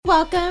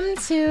Welcome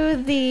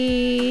to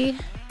the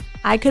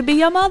I Could Be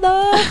Your Mother.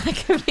 I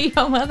Could Be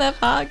Your Mother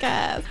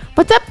podcast.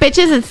 What's up,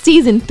 bitches? It's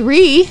season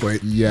 3.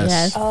 Wait,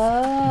 yes.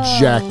 Oh.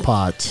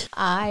 Jackpot.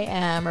 I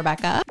am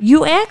Rebecca,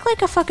 You act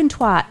like a fucking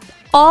twat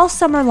all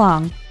summer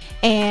long.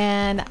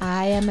 and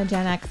I am a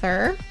Gen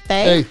Xer.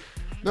 Hey,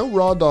 no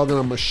raw dogging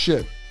on my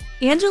shit.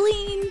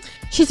 Angeline.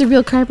 She's a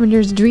real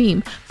carpenter's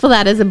dream.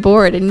 Flat as a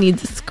board and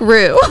needs a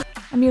screw.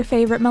 I'm your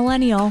favorite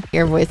millennial.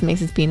 Your voice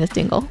makes his penis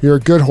tingle. You're a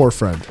good whore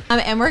friend.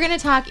 And we're going to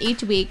talk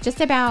each week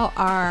just about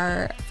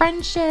our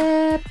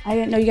friendship. I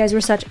didn't know you guys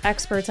were such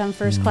experts on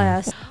first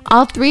class.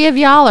 All 3 of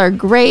y'all are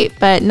great,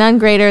 but none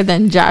greater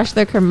than Josh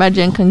the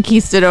curmudgeon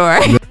conquistador.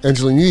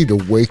 Angeline, you need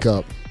to wake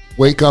up.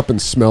 Wake up and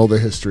smell the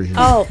history here.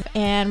 Oh,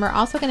 And we're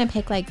also going to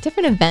pick like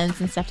different events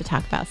and stuff to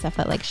talk about, stuff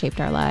that like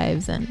shaped our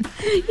lives. And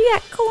you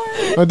got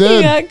corn. I did.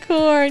 You got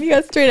corn. You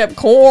got straight up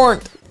corn.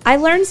 I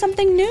learned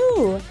something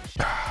new.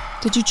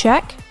 Did you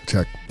check?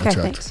 Check. I Okay,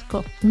 checked. thanks.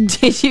 Cool.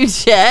 Did you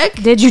check?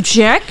 Did you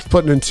check?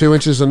 Putting in 2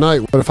 inches a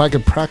night. But if I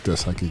could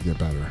practice, I could get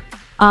better.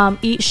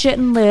 Eat shit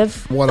and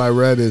live. What I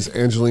read is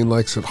Angeline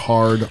likes it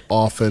hard,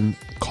 often.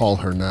 Call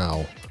her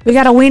now. We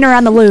got a wiener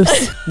on the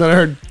loose. Then I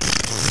heard.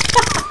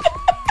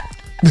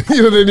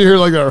 You know, then you hear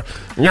like a.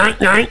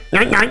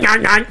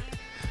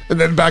 And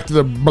then back to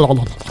the.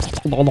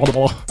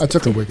 I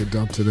took a wicked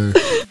dump today.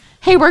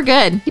 Hey, we're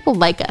good. People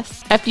like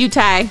us. F you,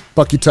 Ty.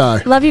 Fuck you,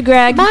 Ty. Love you,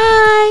 Greg.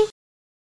 Bye.